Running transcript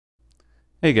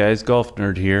Hey guys, Golf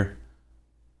Nerd here.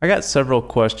 I got several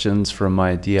questions from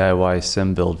my DIY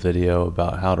sim build video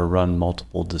about how to run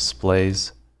multiple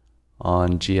displays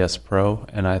on GSPro,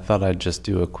 and I thought I'd just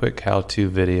do a quick how-to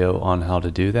video on how to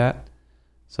do that.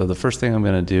 So the first thing I'm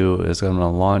going to do is I'm going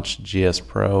to launch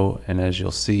GSPro, and as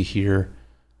you'll see here,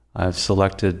 I've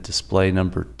selected display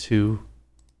number 2.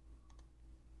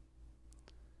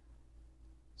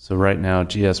 So right now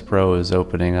GSPro is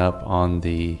opening up on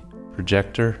the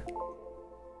projector,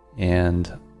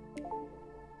 and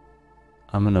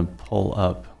I'm gonna pull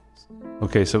up.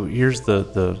 Okay, so here's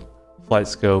the flight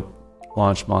scope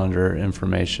launch monitor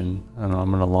information, and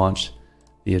I'm gonna launch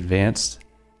the advanced.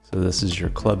 So this is your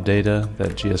club data that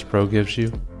GSPro gives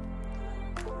you.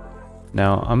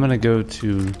 Now I'm gonna go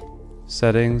to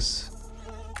settings,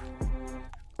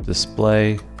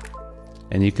 display,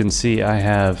 and you can see I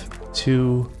have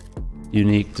 2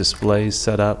 unique displays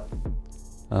set up.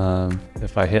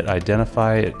 If I hit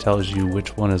identify, it tells you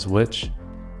which one is which.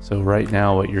 So right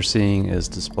now what you're seeing is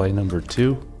display number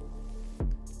 2.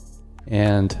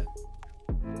 And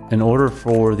in order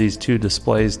for these 2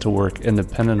 displays to work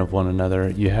independent of one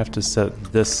another, you have to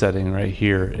set this setting right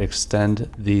here, extend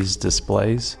these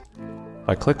displays. If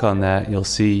I click on that, you'll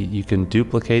see you can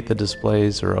duplicate the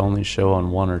displays or only show on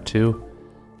 1 or 2.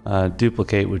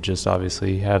 Duplicate would just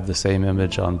obviously have the same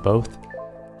image on both.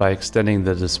 By extending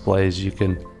the displays, you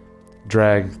can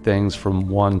drag things from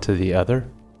one to the other.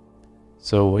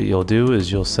 So what you'll do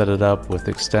is you'll set it up with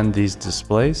extend these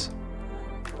displays.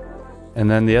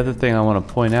 And then the other thing I want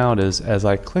to point out is as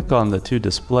I click on the 2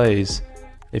 displays,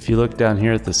 if you look down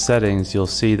here at the settings, you'll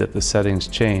see that the settings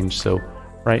change. So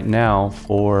right now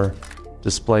for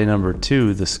display number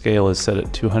 2, the scale is set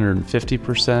at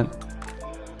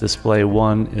 250%. Display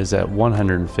 1 is at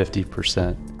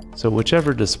 150%. So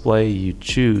whichever display you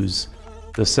choose,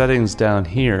 the settings down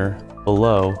here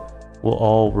below will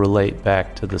all relate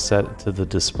back to the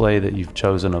display that you've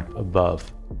chosen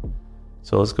above.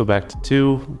 So let's go back to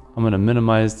 2. I'm going to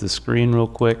minimize the screen real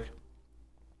quick.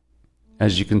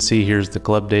 As you can see, here's the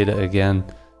club data again.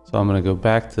 So I'm going to go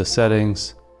back to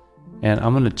settings, and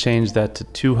I'm going to change that to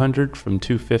 200 from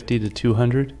 250 to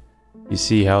 200. You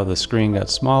see how the screen got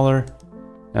smaller.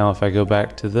 Now if I go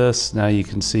back to this, now you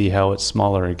can see how it's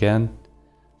smaller again.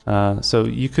 So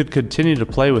you could continue to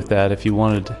play with that if you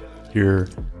wanted your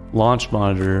launch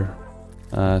monitor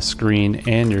screen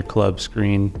and your club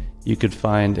screen. You could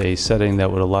find a setting that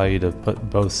would allow you to put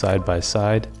both side by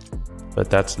side, but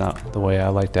that's not the way I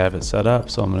like to have it set up.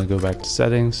 So I'm going to go back to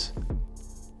settings.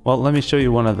 Well, let me show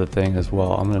you one other thing as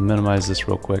well. I'm going to minimize this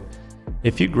real quick.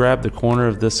 If you grab the corner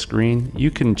of this screen, you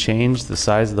can change the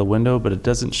size of the window, but it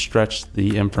doesn't stretch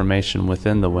the information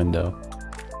within the window.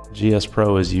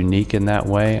 GSPro is unique in that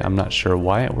way. I'm not sure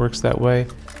why it works that way,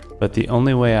 but the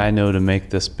only way I know to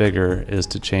make this bigger is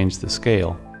to change the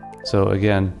scale. So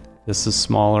again, this is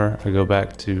smaller. I go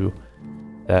back to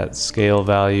that scale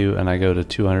value and I go to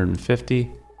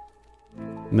 250.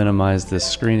 Minimize this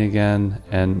screen again,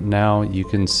 and now you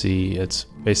can see it's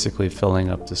basically filling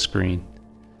up the screen.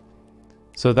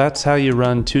 So that's how you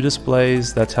run 2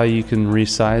 displays. That's how you can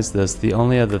resize this. The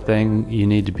only other thing you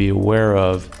need to be aware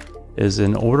of is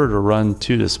in order to run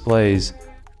 2 displays,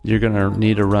 you're going to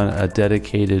need to run a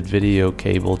dedicated video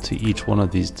cable to each one of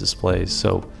these displays.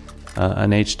 So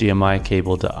an HDMI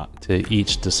cable to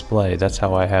each display. That's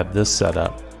how I have this set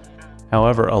up.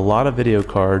 However, a lot of video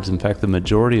cards, in fact the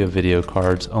majority of video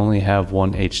cards, only have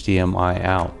one HDMI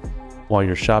out. While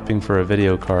you're shopping for a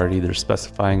video card, either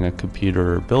specifying a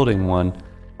computer or building one,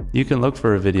 you can look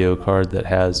for a video card that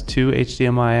has 2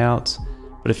 HDMI outs,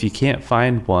 but if you can't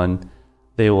find one,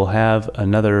 they will have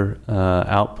another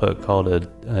output called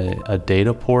a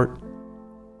data port.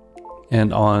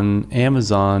 And on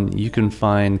Amazon, you can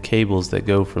find cables that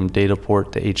go from data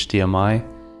port to HDMI,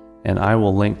 and I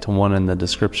will link to one in the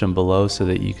description below so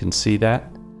that you can see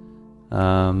that.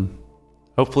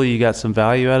 Hopefully you got some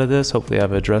value out of this. Hopefully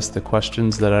I've addressed the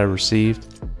questions that I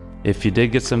received. If you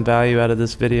did get some value out of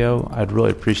this video, I'd really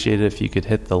appreciate it if you could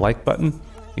hit the like button.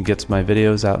 It gets my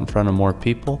videos out in front of more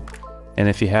people. And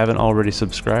if you haven't already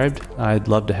subscribed, I'd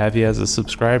love to have you as a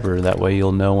subscriber. That way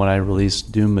you'll know when I release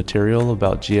new material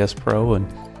about GSPro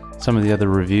and some of the other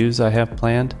reviews I have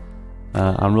planned.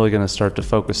 I'm really going to start to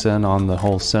focus in on the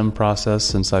whole sim process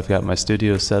since I've got my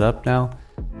studio set up now.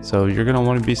 So you're going to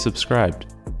want to be subscribed.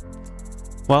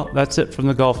 Well, that's it from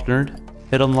the Golf Nerd.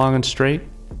 Hit 'em long and straight,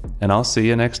 and I'll see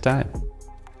you next time.